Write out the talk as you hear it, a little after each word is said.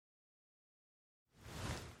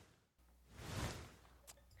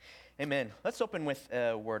Amen. Let's open with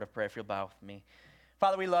a word of prayer if you'll bow with me.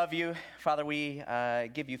 Father, we love you. Father, we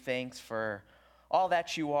give you thanks for all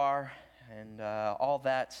that you are and all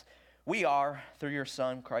that we are through your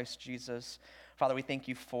Son, Christ Jesus. Father, we thank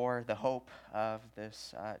you for the hope of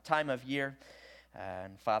this time of year.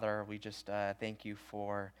 And Father, we just thank you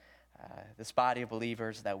for this body of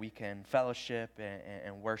believers that we can fellowship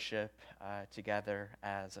and worship together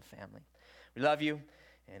as a family. We love you,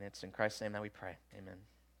 and it's in Christ's name that we pray. Amen.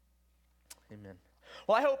 Amen.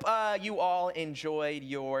 Well, I hope you all enjoyed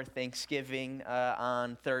your Thanksgiving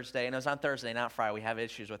on Thursday. And it was on Thursday, not Friday. We have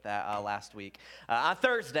issues with that last week. On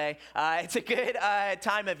Thursday, it's a good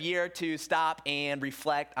time of year to stop and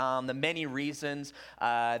reflect on the many reasons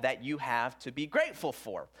that you have to be grateful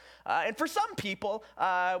for. And for some people,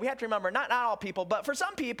 we have to remember, not all people, but for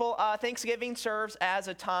some people, Thanksgiving serves as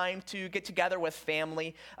a time to get together with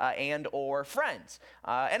family and or friends.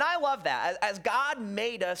 And I love that. As God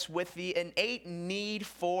made us with the innate need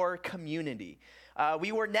for community.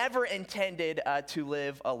 We were never intended to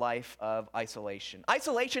live a life of isolation.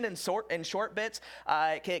 Isolation in short bits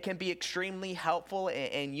can be extremely helpful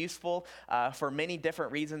and useful for many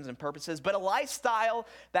different reasons and purposes, but a lifestyle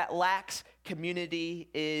that lacks community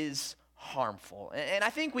is harmful. And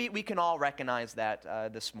I think we can all recognize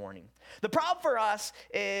that this morning. The problem for us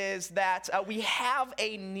is that we have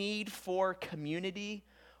a need for community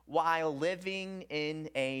while living in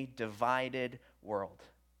a divided world.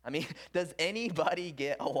 I mean, does anybody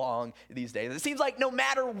get along these days? It seems like no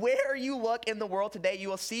matter where you look in the world today, you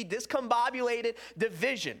will see discombobulated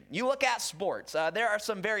division. You look at sports. There are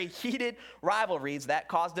some very heated rivalries that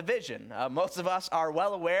cause division. Most of us are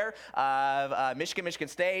well aware of Michigan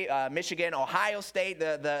State, Michigan, Ohio State,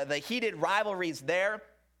 the heated rivalries there.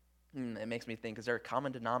 It makes me think, is there a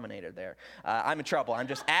common denominator there? I'm in trouble. I'm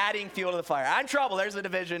just adding fuel to the fire. I'm in trouble. There's a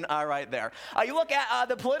division right there. You look at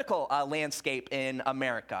the political landscape in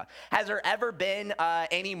America. Has there ever been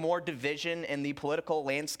any more division in the political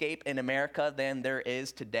landscape in America than there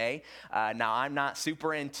is today? Now, I'm not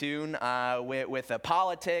super in tune with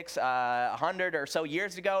politics 100 or so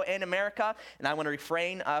years ago in America, and I want to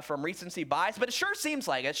refrain from recency bias, but it sure seems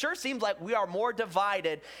like we are more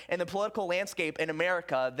divided in the political landscape in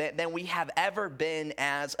America than we have ever been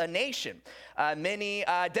as a nation. Many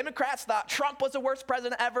Democrats thought Trump was the worst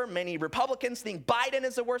president ever. Many Republicans think Biden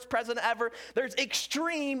is the worst president ever. There's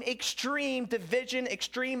extreme division,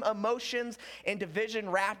 extreme emotions, and division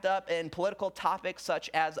wrapped up in political topics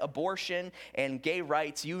such as abortion and gay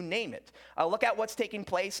rights, you name it. Look at what's taking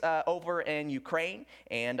place over in Ukraine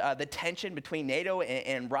and the tension between NATO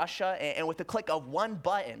and Russia, and with the click of one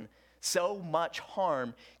button, so much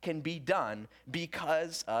harm can be done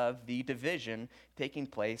because of the division taking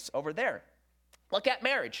place over there. Look at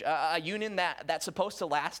marriage, a union that's supposed to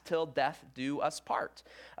last till death do us part.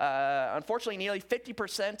 Unfortunately, nearly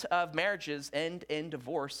 50% of marriages end in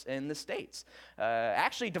divorce in the States.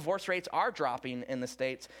 Actually, divorce rates are dropping in the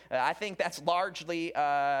States. I think that's largely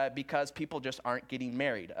because people just aren't getting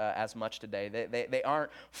married as much today. They aren't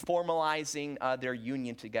formalizing their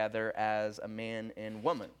union together as a man and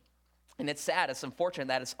woman. And it's sad, it's unfortunate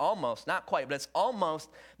that it's almost, not quite, but it's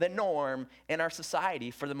almost the norm in our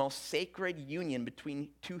society for the most sacred union between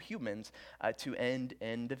two humans to end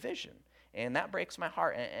in division. And that breaks my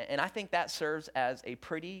heart. And I think that serves as a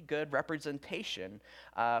pretty good representation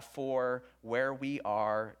for where we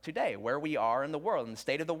are today, where we are in the world, in the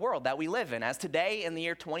state of the world that we live in. As today, in the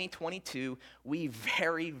year 2022, we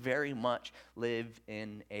very, very much live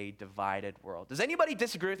in a divided world. Does anybody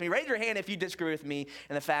disagree with me? Raise your hand if you disagree with me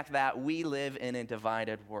in the fact that we live in a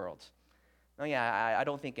divided world. No, yeah, I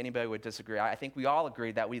don't think anybody would disagree. I think we all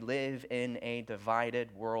agree that we live in a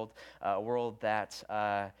divided world, a world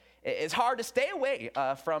that it's hard to stay away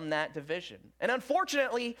from that division. And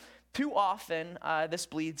unfortunately, too often, this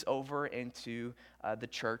bleeds over into the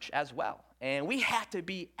church as well. And we have to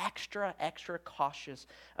be extra cautious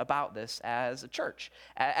about this as a church,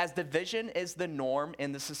 as division is the norm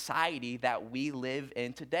in the society that we live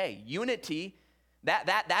in today. Unity,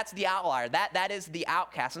 that's the outlier. That is the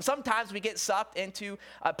outcast. And sometimes we get sucked into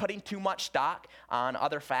putting too much stock on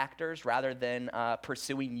other factors rather than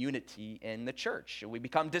pursuing unity in the church. We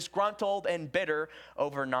become disgruntled and bitter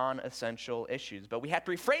over non-essential issues. But we have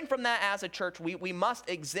to refrain from that as a church. We must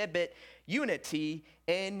exhibit unity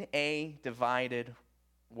in a divided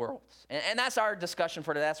worlds. And that's our discussion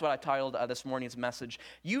for today. That's what I titled this morning's message,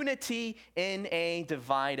 Unity in a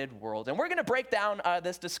Divided World. And we're going to break down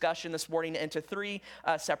this discussion this morning into three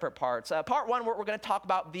separate parts. Part one, we're going to talk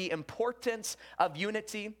about the importance of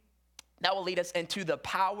unity. That will lead us into the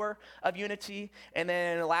power of unity. And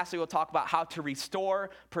then lastly, we'll talk about how to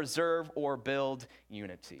restore, preserve, or build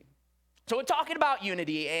unity. So we're talking about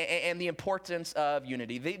unity and the importance of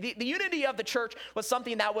unity. The unity of the church was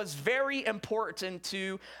something that was very important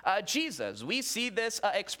to Jesus. We see this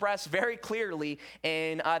expressed very clearly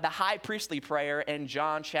in the high priestly prayer in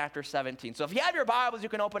John chapter 17. So if you have your Bibles, you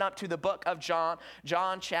can open up to the book of John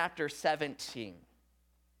chapter 17.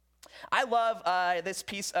 I love this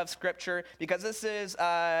piece of scripture because this is,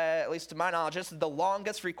 at least to my knowledge, this is the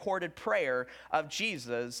longest recorded prayer of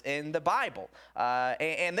Jesus in the Bible.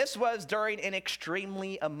 And this was during an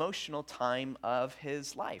extremely emotional time of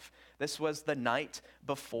his life. This was the night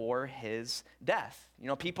before his death. You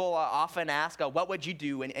know, people often ask, what would you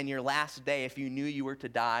do in your last day if you knew you were to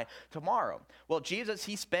die tomorrow? Well, Jesus,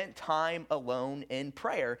 he spent time alone in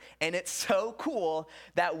prayer. And it's so cool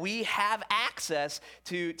that we have access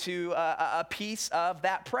to a piece of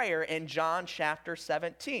that prayer in John chapter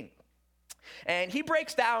 17. And he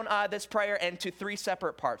breaks down this prayer into three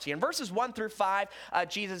separate parts. In verses 1 through 5,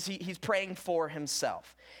 Jesus, he's praying for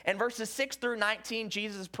himself. In verses 6 through 19,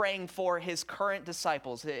 Jesus is praying for his current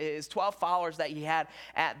disciples, his 12 followers that he had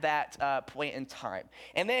at that point in time.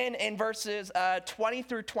 And then in verses 20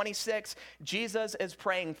 through 26, Jesus is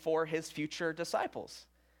praying for his future disciples.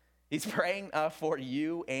 He's praying for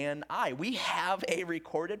you and I. We have a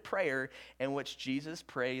recorded prayer in which Jesus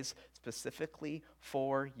prays specifically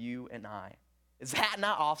for you and I. Is that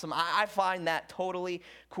not awesome? I find that totally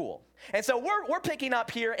cool. And so we're picking up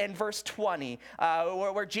here in verse 20,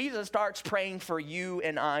 where Jesus starts praying for you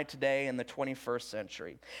and I today in the 21st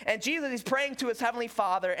century. And Jesus, he's praying to his heavenly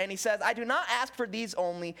Father, and he says, I do not ask for these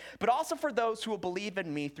only, but also for those who will believe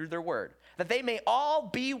in me through their word, that they may all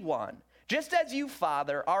be one, just as you,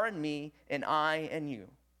 Father, are in me and I in you,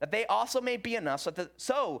 that they also may be in us,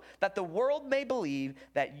 so that the world may believe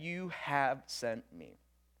that you have sent me.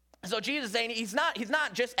 So Jesus is saying he's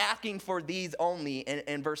not just asking for these only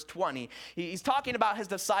in verse 20. He's talking about his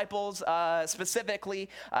disciples specifically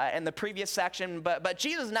in the previous section. But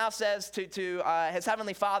Jesus now says to his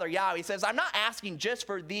heavenly Father, Yahweh, he says, I'm not asking just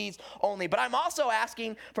for these only, but I'm also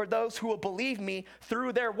asking for those who will believe me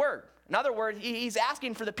through their word. In other words, he's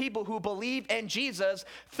asking for the people who believe in Jesus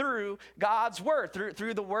through God's word,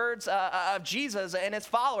 through the words of Jesus and his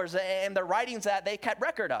followers and the writings that they kept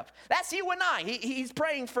record of. That's you and I. He's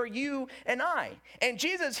praying for you and I. And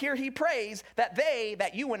Jesus here, he prays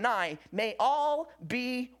that you and I may all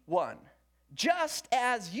be one, just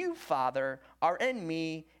as you, Father, are in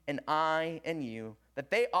me and I in you,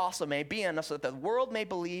 that they also may be in us, so that the world may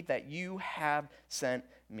believe that you have sent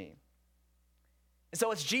me. So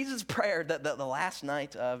it's Jesus' prayer that the last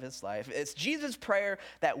night of his life. It's Jesus' prayer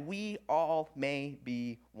that we all may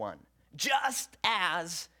be one, just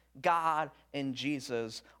as God and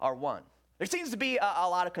Jesus are one. There seems to be a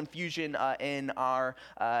lot of confusion in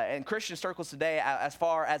Christian circles today as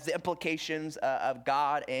far as the implications of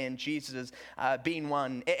God and Jesus being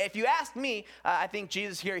one. If you ask me, I think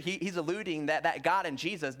Jesus here, he's alluding that God and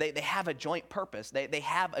Jesus, they have a joint purpose. They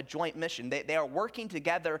have a joint mission. They are working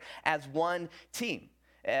together as one team.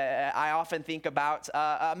 I often think about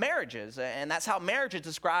marriages, and that's how marriage is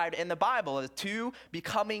described in the Bible, as two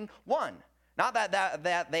becoming one. Not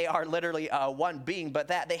that they are literally one being, but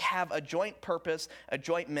that they have a joint purpose, a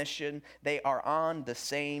joint mission. They are on the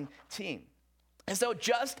same team. And so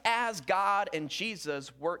just as God and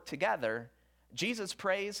Jesus work together, Jesus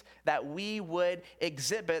prays that we would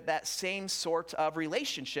exhibit that same sort of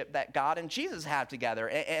relationship that God and Jesus have together,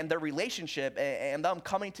 and their relationship and them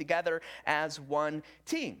coming together as one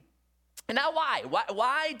team. And now why?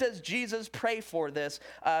 Why does Jesus pray for this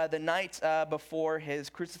the night before his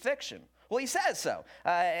crucifixion? Well, he says so.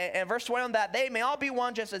 In verse 21, that they may all be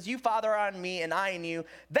one, just as you, Father, are in me and I in you,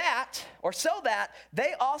 so that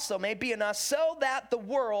they also may be in us, so that the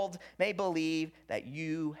world may believe that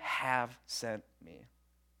you have sent me.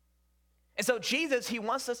 And so Jesus, he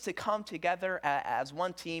wants us to come together as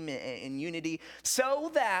one team in unity,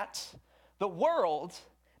 so that the world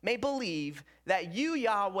may believe that you,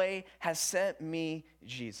 Yahweh, has sent me,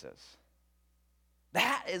 Jesus.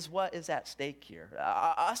 That is what is at stake here.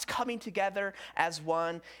 Us coming together as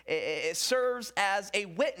one, it serves as a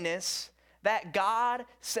witness that God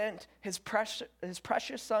sent his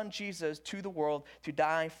precious son Jesus to the world to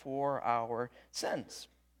die for our sins.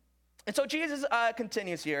 And so Jesus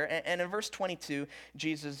continues here, and in verse 22,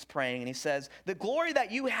 Jesus is praying, and he says, the glory that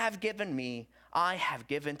you have given me, I have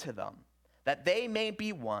given to them, that they may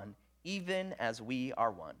be one, even as we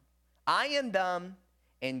are one. I in them,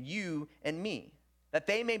 and you and me, that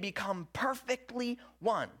they may become perfectly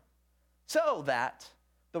one, so that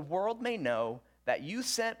the world may know that you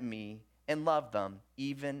sent me and loved them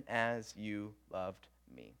even as you loved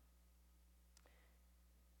me.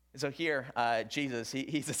 So here, Jesus,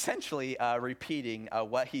 he's essentially repeating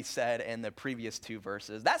what he said in the previous two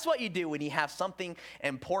verses. That's what you do when you have something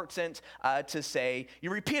important to say. You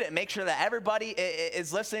repeat it, make sure that everybody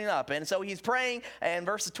is listening up. And so he's praying in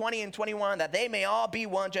verses 20 and 21 that they may all be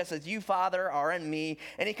one, just as you, Father, are in me.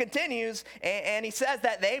 And he continues, and he says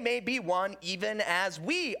that they may be one, even as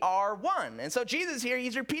we are one. And so Jesus here,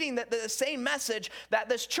 he's repeating the same message that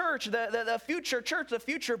this church, the future church, the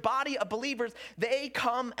future body of believers, they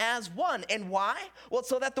come as one. And why? Well,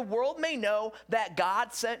 so that the world may know that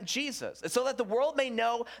God sent Jesus. And so that the world may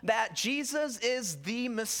know that Jesus is the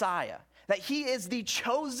Messiah, that he is the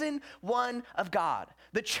chosen one of God,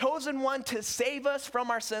 the chosen one to save us from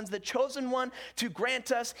our sins, the chosen one to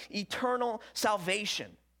grant us eternal salvation.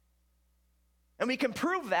 And we can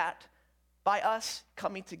prove that by us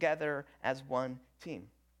coming together as one team.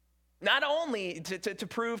 Not only to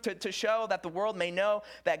prove, to show that the world may know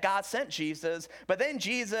that God sent Jesus, but then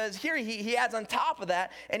Jesus, here he adds on top of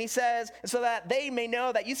that, and he says, so that they may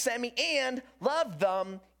know that you sent me and loved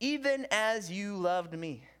them even as you loved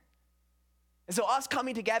me. And so us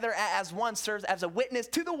coming together as one serves as a witness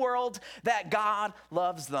to the world that God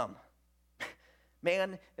loves them.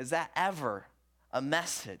 Man, is that ever a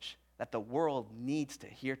message that the world needs to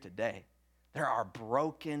hear today? There are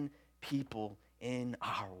broken people in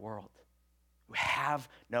our world who have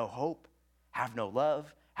no hope, have no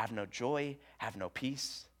love, have no joy, have no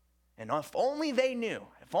peace. And if only they knew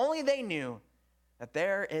that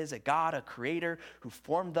there is a God, a creator who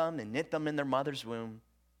formed them and knit them in their mother's womb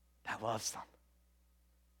that loves them.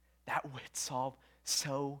 That would solve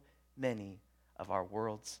so many of our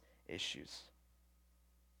world's issues.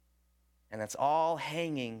 And that's all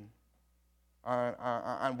hanging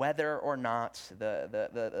on whether or not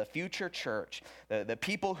the future church, the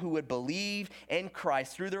people who would believe in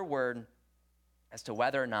Christ through their word, as to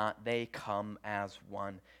whether or not they come as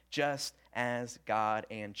one, just as God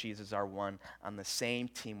and Jesus are one on the same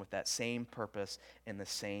team with that same purpose and the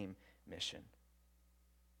same mission.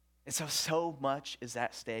 And so much is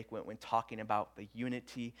at stake when talking about the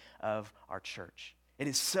unity of our church. It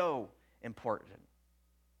is so important.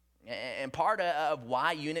 And part of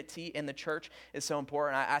why unity in the church is so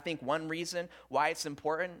important, I think one reason why it's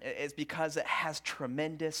important is because it has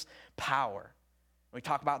tremendous power. When we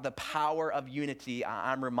talk about the power of unity,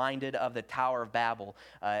 I'm reminded of the Tower of Babel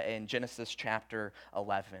in Genesis chapter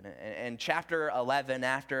 11. In chapter 11,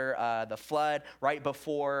 after the flood, right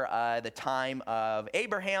before the time of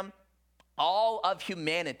Abraham, all of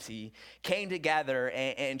humanity came together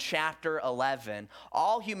in chapter 11.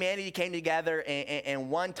 All humanity came together in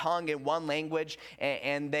one tongue and one language,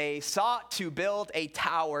 and they sought to build a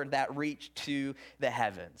tower that reached to the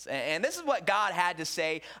heavens. And this is what God had to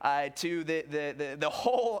say to the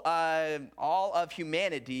whole, all of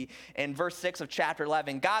humanity in verse 6 of chapter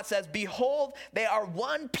 11. God says, "Behold, they are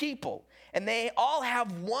one people, and they all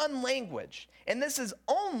have one language. And this is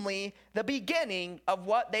only the beginning of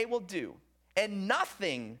what they will do. And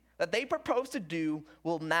nothing that they propose to do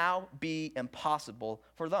will now be impossible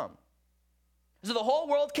for them." So the whole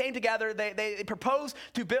world came together. They proposed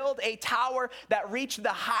to build a tower that reached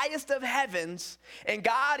the highest of heavens. And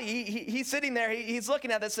God, he's sitting there. He's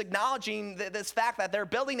looking at this, acknowledging this fact that they're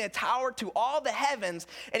building a tower to all the heavens.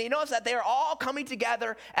 And he knows that they are all coming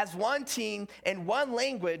together as one team in one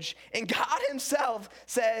language. And God himself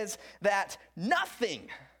says that nothing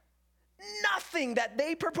that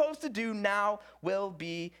they propose to do now will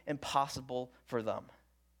be impossible for them.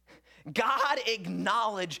 God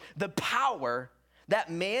acknowledged the power that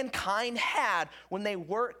mankind had when they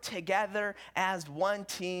worked together as one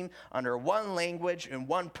team under one language and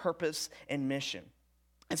one purpose and mission.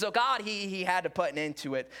 And so God, he had to put an end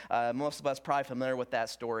to it. Most of us probably familiar with that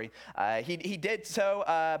story. He did so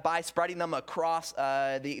by spreading them across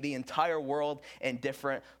the entire world in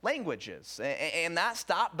different languages. And that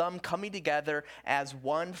stopped them coming together as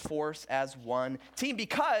one force, as one team,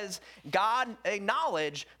 because God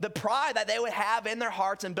acknowledged the pride that they would have in their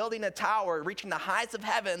hearts in building a tower, reaching the heights of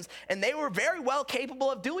heavens. And they were very well capable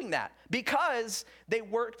of doing that because they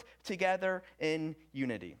worked together in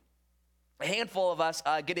unity. A handful of us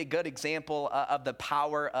get a good example of the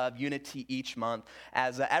power of unity each month,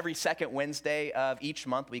 as every second Wednesday of each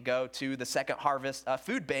month we go to the Second Harvest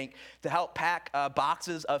Food Bank to help pack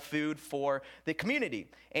boxes of food for the community.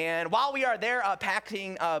 And while we are there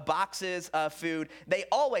packing boxes of food, they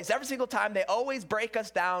always, every single time, they always break us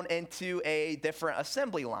down into a different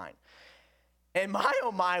assembly line. And my,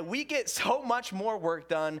 oh my, we get so much more work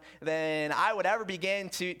done than I would ever begin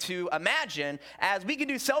to imagine, as we can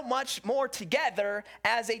do so much more together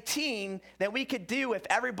as a team than we could do if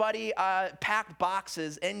everybody packed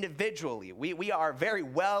boxes individually. We are a very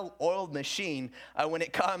well-oiled machine when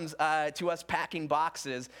it comes to us packing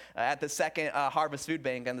boxes at the second Harvest Food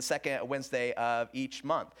Bank on the second Wednesday of each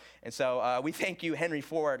month. And so we thank you, Henry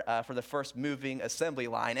Ford, for the first moving assembly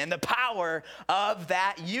line and the power of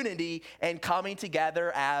that unity and coming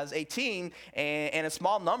together as a team, and a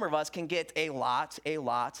small number of us can get a lot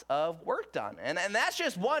of work done. And that's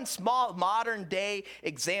just one small modern day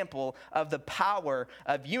example of the power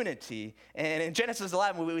of unity. And in Genesis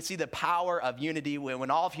 11, we see the power of unity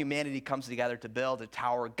when all of humanity comes together to build a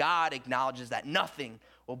tower. God acknowledges that nothing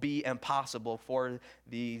will be impossible for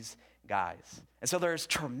these guys. And so there's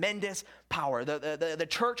tremendous power. The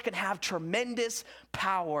church can have tremendous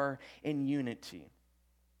power in unity.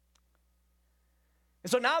 And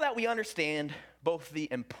so now that we understand both the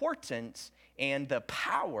importance and the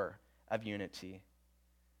power of unity,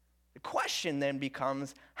 the question then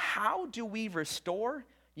becomes, how do we restore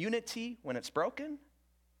unity when it's broken?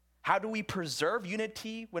 How do we preserve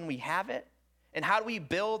unity when we have it? And how do we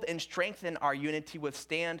build and strengthen our unity,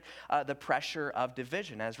 withstand the pressure of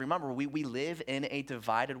division? As remember, we live in a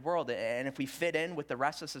divided world, and if we fit in with the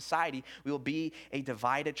rest of society, we will be a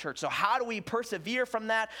divided church. So how do we persevere from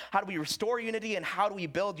that? How do we restore unity, and how do we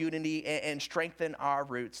build unity and strengthen our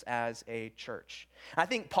roots as a church? I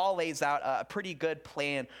think Paul lays out a pretty good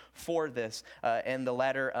plan for this in the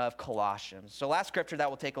letter of Colossians. So last scripture that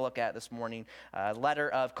we'll take a look at this morning, letter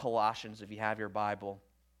of Colossians, if you have your Bible.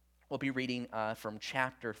 We'll be reading from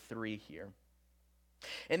chapter 3 here.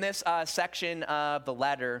 In this section of the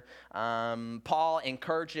letter, Paul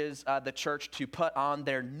encourages the church to put on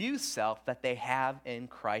their new self that they have in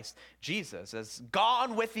Christ Jesus. It's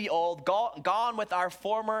gone with the old, gone with our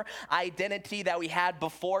former identity that we had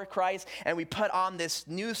before Christ, and we put on this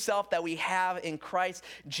new self that we have in Christ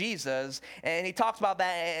Jesus. And he talks about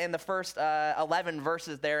that in the first 11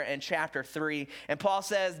 verses there in chapter 3. And Paul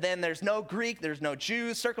says, then there's no Greek, there's no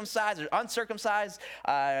Jew, circumcised or uncircumcised,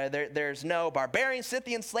 there's no barbarian,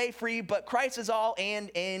 Scythian, slave free, but Christ is all and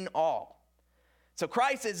in all. So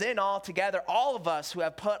Christ is in all together. All of us who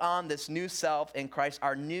have put on this new self in Christ,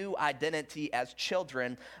 our new identity as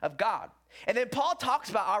children of God. And then Paul talks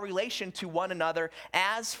about our relation to one another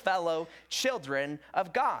as fellow children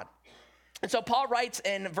of God. And so Paul writes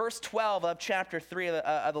in verse 12 of chapter 3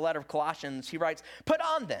 of the letter of Colossians, he writes, put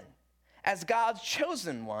on then, as God's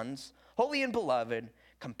chosen ones, holy and beloved,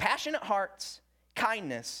 compassionate hearts,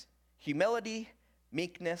 kindness, humility,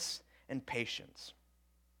 meekness, and patience.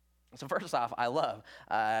 So first off, I love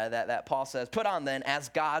that Paul says, put on then as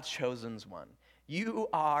God's chosen one. You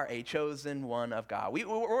are a chosen one of God.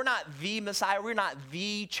 We're not the Messiah. We're not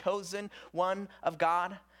the chosen one of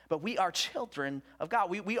God, but we are children of God.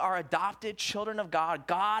 We are adopted children of God.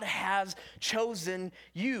 God has chosen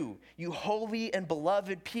you holy and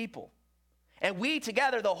beloved people. And we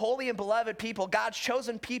together, the holy and beloved people, God's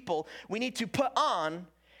chosen people, we need to put on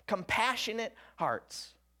compassionate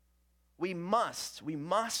hearts. We must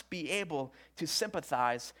be able to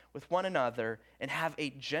sympathize with one another and have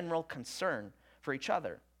a general concern for each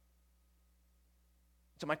other.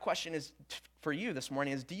 So my question is for you this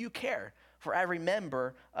morning is, do you care for every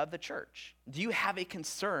member of the church? Do you have a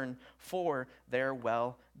concern for their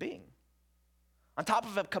well-being? On top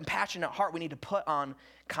of a compassionate heart, we need to put on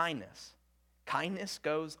kindness. Kindness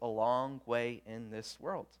goes a long way in this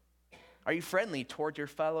world. Are you friendly toward your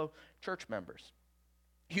fellow church members?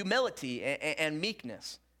 Humility and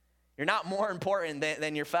meekness. You're not more important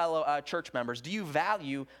than your fellow church members. Do you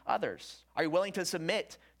value others? Are you willing to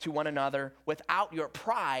submit to one another without your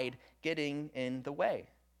pride getting in the way?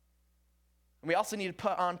 And we also need to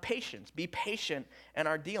put on patience. Be patient in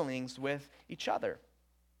our dealings with each other.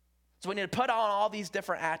 So we need to put on all these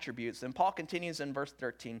different attributes. And Paul continues in verse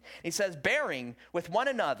 13. He says, bearing with one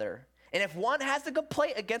another, and if one has a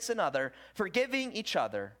complaint against another, forgiving each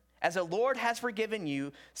other, as the Lord has forgiven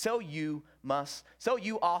you, so you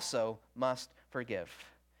also must forgive.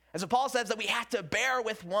 And so Paul says that we have to bear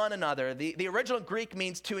with one another. The original Greek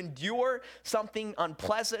means to endure something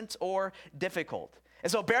unpleasant or difficult.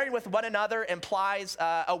 And so bearing with one another implies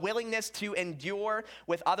a willingness to endure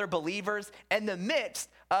with other believers in the midst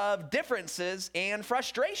of differences and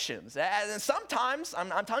frustrations. And sometimes,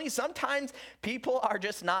 I'm telling you, sometimes people are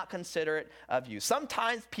just not considerate of you.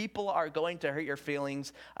 Sometimes people are going to hurt your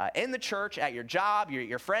feelings in the church, at your job,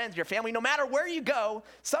 your friends, your family. No matter where you go,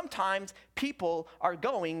 sometimes people are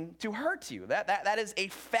going to hurt you. That is a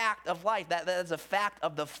fact of life. That is a fact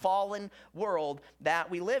of the fallen world that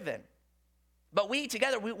we live in. But we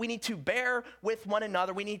together, we need to bear with one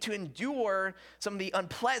another. We need to endure some of the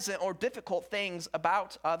unpleasant or difficult things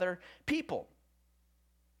about other people.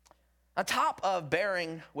 On top of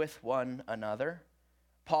bearing with one another,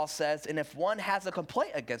 Paul says, and if one has a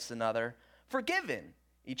complaint against another, forgiving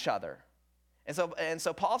each other. And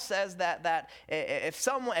so Paul says that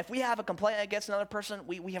if we have a complaint against another person,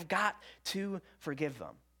 we have got to forgive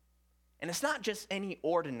them. And it's not just any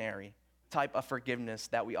ordinary type of forgiveness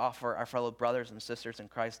that we offer our fellow brothers and sisters in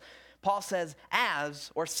Christ. Paul says,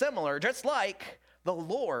 as or similar, just like the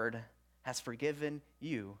Lord has forgiven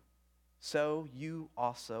you, so you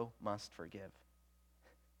also must forgive.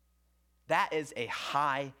 That is a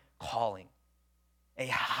high calling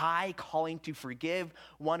to forgive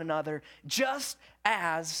one another, just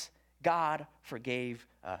as God forgave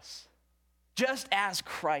us. Just as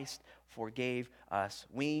Christ forgave us,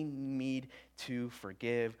 we need to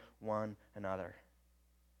forgive one another.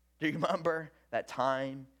 Do you remember that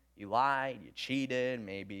time you lied, you cheated,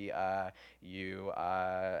 maybe you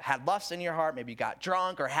had lust in your heart, maybe you got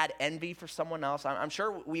drunk or had envy for someone else? I'm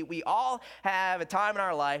sure we all have a time in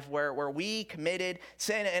our life where we committed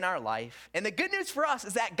sin in our life. And the good news for us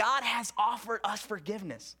is that God has offered us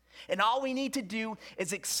forgiveness. And all we need to do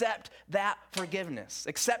is accept that forgiveness.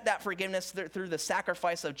 Accept that forgiveness through the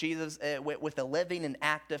sacrifice of Jesus with a living and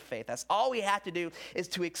active faith. That's all we have to do, is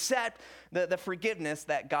to accept the forgiveness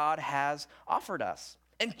that God has offered us.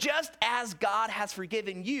 And just as God has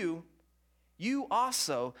forgiven you, you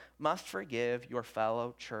also must forgive your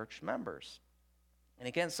fellow church members. And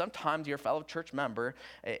again, sometimes your fellow church member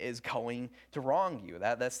is going to wrong you.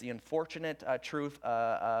 That's the unfortunate truth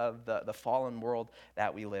of the fallen world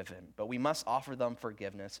that we live in. But we must offer them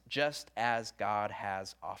forgiveness, just as God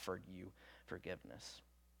has offered you forgiveness.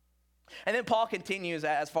 And then Paul continues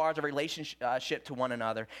as far as a relationship to one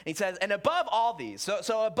another. And he says, and above all these,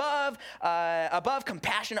 so above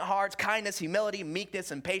compassionate hearts, kindness, humility, meekness,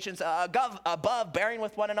 and patience, above bearing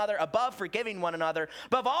with one another, above forgiving one another,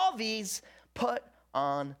 above all these, put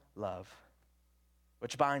on love,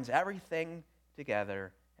 which binds everything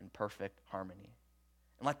together in perfect harmony.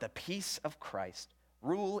 And let the peace of Christ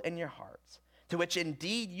rule in your hearts, to which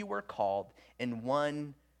indeed you were called in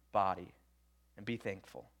one body, and be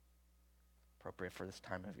thankful. Appropriate for this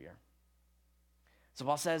time of year. So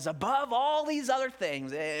Paul says, above all these other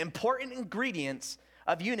things, important ingredients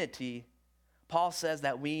of unity, Paul says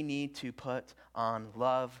that we need to put on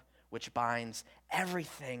love, which binds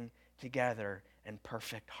everything together in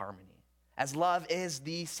perfect harmony. As love is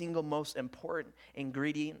the single most important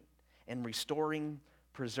ingredient in restoring,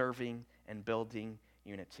 preserving, and building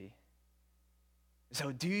unity.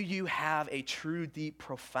 So do you have a true, deep,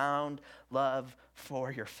 profound love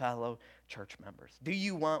for your fellow church members? Do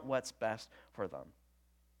you want what's best for them?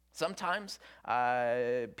 Sometimes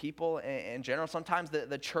people in general, sometimes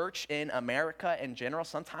the church in America in general,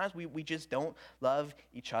 sometimes we just don't love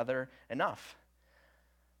each other enough.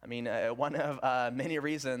 I mean, one of many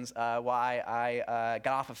reasons why I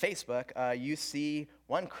got off of Facebook, you see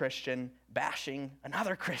one Christian bashing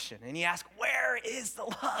another Christian. And you ask, where is the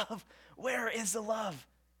love? Where is the love?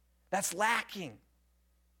 That's lacking.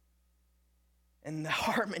 And the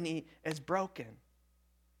harmony is broken.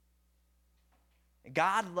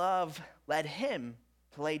 God led him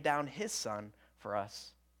to lay down his son for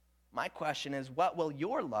us. My question is, what will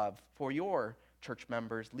your love for your church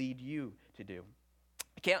members lead you to do?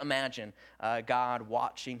 I can't imagine God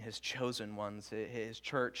watching his chosen ones, his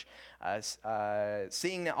church,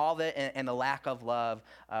 seeing all that and the lack of love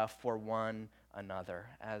for one another.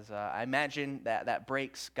 As I imagine that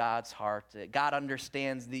breaks God's heart. God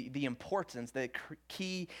understands the importance, the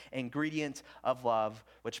key ingredient of love,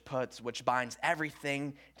 which binds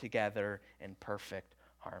everything together in perfect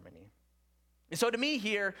harmony. And so to me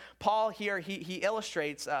here, Paul here, he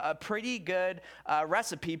illustrates a pretty good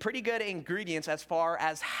recipe, pretty good ingredients as far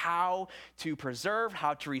as how to preserve,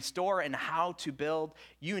 how to restore, and how to build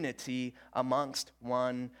unity amongst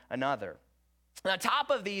one another. And on top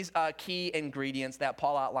of these key ingredients that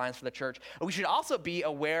Paul outlines for the church, we should also be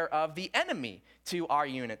aware of the enemy to our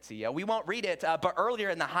unity. We won't read it, but earlier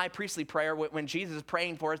in the high priestly prayer, when Jesus is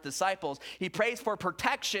praying for his disciples, he prays for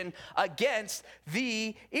protection against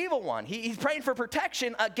the evil one. He's praying for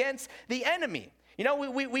protection against the enemy. You know,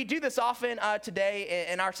 we do this often today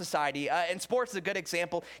in our society. And sports is a good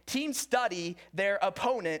example. Teams study their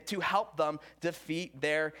opponent to help them defeat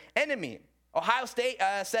their enemy. Ohio State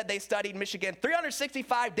said they studied Michigan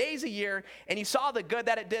 365 days a year, and you saw the good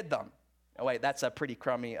that it did them. Oh, wait, that's a pretty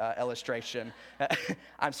crummy illustration.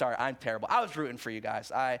 I'm sorry, I'm terrible. I was rooting for you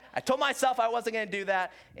guys. I told myself I wasn't going to do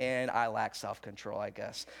that, and I lack self-control, I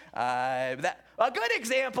guess. A good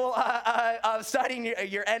example of studying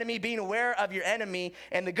your enemy, being aware of your enemy,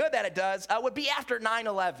 and the good that it does would be after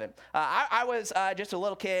 9/11. I was just a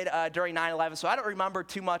little kid during 9/11, so I don't remember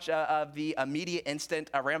too much of the immediate instant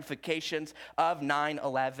ramifications of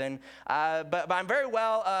 9/11. But I'm very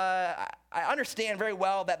well... I understand very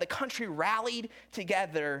well that the country rallied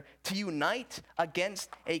together to unite against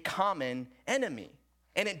a common enemy.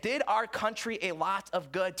 And it did our country a lot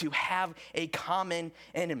of good to have a common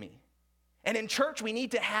enemy. And in church, we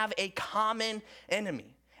need to have a common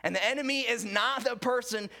enemy. And the enemy is not the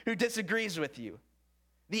person who disagrees with you.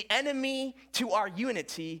 The enemy to our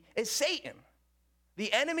unity is Satan.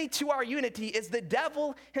 The enemy to our unity is the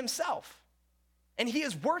devil himself. And he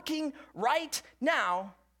is working right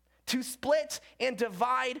now to split and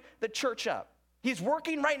divide the church up. He's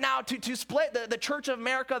working right now to split the church of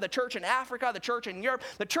America, the church in Africa, the church in Europe,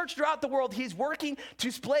 the church throughout the world. He's working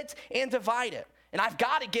to split and divide it. And I've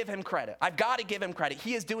got to give him credit.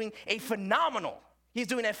 He is doing a phenomenal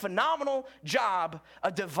job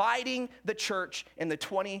of dividing the church in the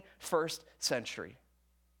 21st century.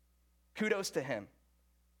 Kudos to him.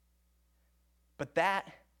 But that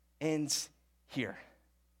ends here.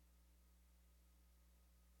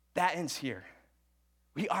 That ends here.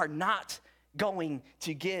 We are not going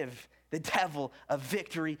to give the devil a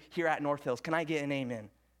victory here at North Hills. Can I get an amen?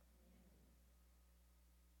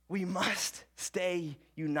 We must stay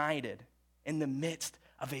united in the midst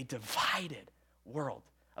of a divided world,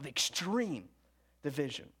 of extreme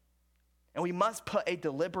division. And we must put a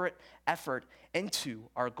deliberate effort into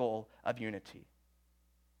our goal of unity.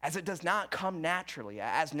 As it does not come naturally,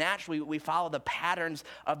 as naturally we follow the patterns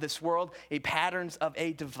of this world, patterns of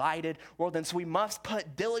a divided world. And so we must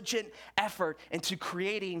put diligent effort into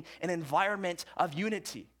creating an environment of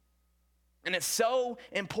unity. And it's so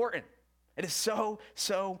important. It is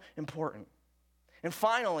so important. And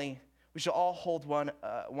finally, we should all hold one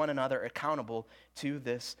another accountable to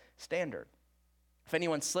this standard. If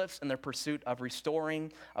anyone slips in their pursuit of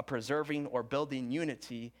restoring, preserving, or building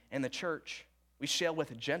unity in the church, we shall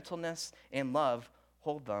with gentleness and love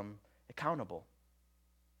hold them accountable.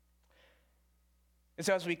 And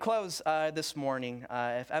so as we close this morning,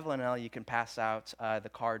 if Evelyn and Ellie, you can pass out the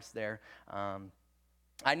cards there.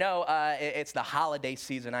 I know it's the holiday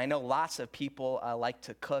season. I know lots of people like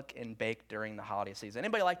to cook and bake during the holiday season.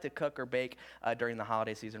 Anybody like to cook or bake during the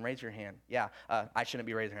holiday season? Raise your hand. Yeah, I shouldn't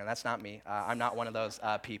be raising your hand. That's not me. I'm not one of those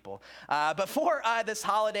people. But for this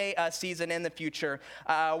holiday season in the future,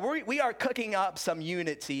 we are cooking up some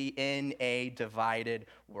unity in a divided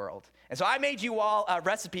world. And so I made you all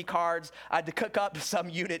recipe cards to cook up some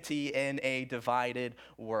unity in a divided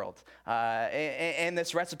world. In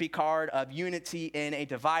this recipe card of unity in a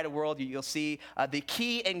divided world, you'll see the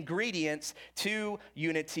key ingredients to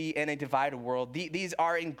unity in a divided world. These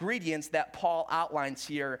are ingredients that Paul outlines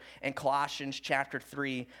here in Colossians chapter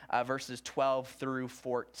 3, verses 12 through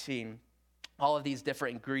 14. All of these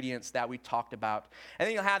different ingredients that we talked about. And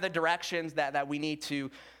then you'll have the directions that we need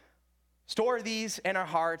to store these in our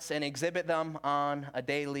hearts and exhibit them on a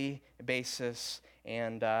daily basis.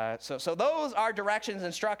 And so those are directions,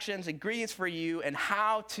 instructions, ingredients for you and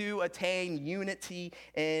how to attain unity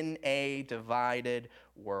in a divided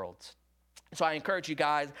world. So I encourage you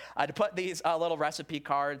guys to put these little recipe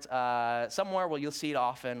cards somewhere where you'll see it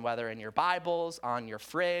often, whether in your Bibles, on your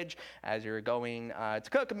fridge, as you're going to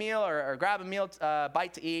cook a meal or grab a meal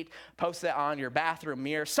bite to eat, post it on your bathroom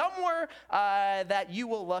mirror, somewhere that you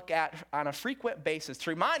will look at on a frequent basis to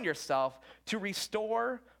remind yourself to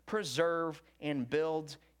restore, preserve, and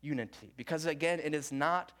build unity. Because again, it is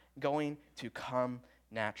not going to come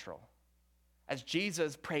natural. As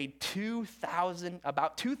Jesus prayed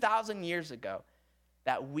about 2,000 years ago,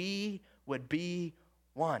 that we would be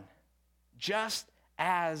one, just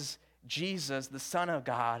as Jesus, the Son of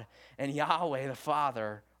God, and Yahweh, the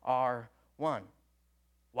Father, are one.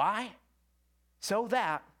 Why? So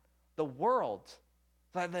that the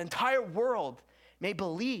entire world may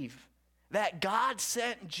believe that God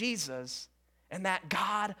sent Jesus and that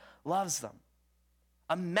God loves them.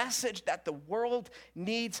 A message that the world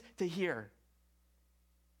needs to hear.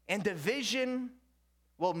 And division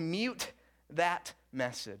will mute that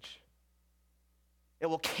message. It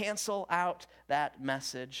will cancel out that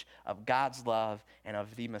message of God's love and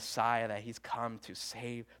of the Messiah that he's come to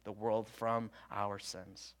save the world from our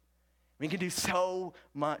sins. We can do so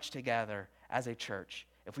much together as a church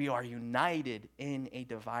if we are united in a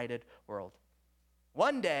divided world.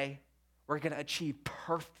 One day, we're going to achieve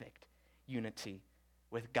perfect unity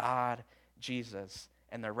with God, Jesus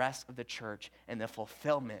and the rest of the church and the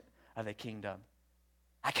fulfillment of the kingdom.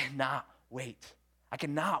 I cannot wait. I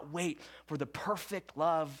cannot wait for the perfect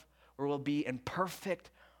love where we'll be in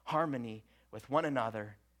perfect harmony with one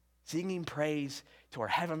another, singing praise to our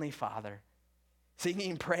Heavenly Father,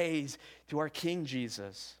 singing praise to our King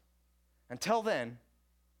Jesus. Until then,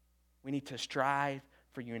 we need to strive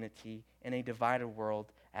for unity in a divided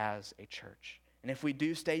world as a church. And if we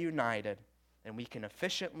do stay united, then we can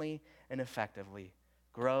efficiently and effectively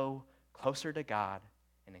grow closer to God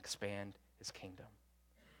and expand his kingdom.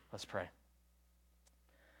 Let's pray.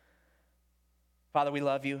 Father, we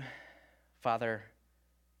love you. Father,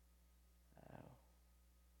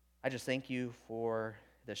 I just thank you for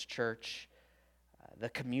this church, the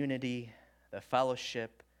community, the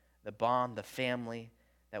fellowship, the bond, the family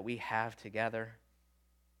that we have together.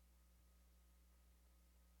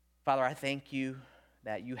 Father, I thank you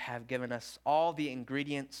that you have given us all the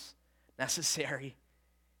ingredients necessary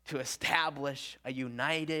to establish a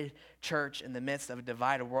united church in the midst of a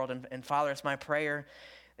divided world. And Father, it's my prayer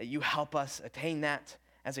that you help us attain that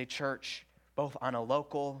as a church, both on a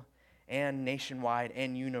local and nationwide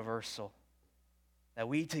and universal, that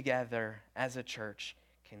we together as a church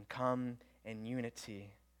can come in unity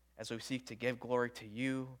as we seek to give glory to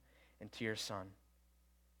you and to your Son.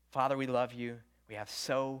 Father, we love you. We have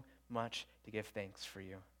so much to give thanks for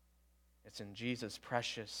you. It's in Jesus'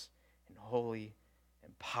 precious and holy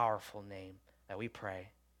and powerful name that we pray.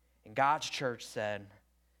 And God's church said,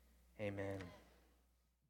 amen.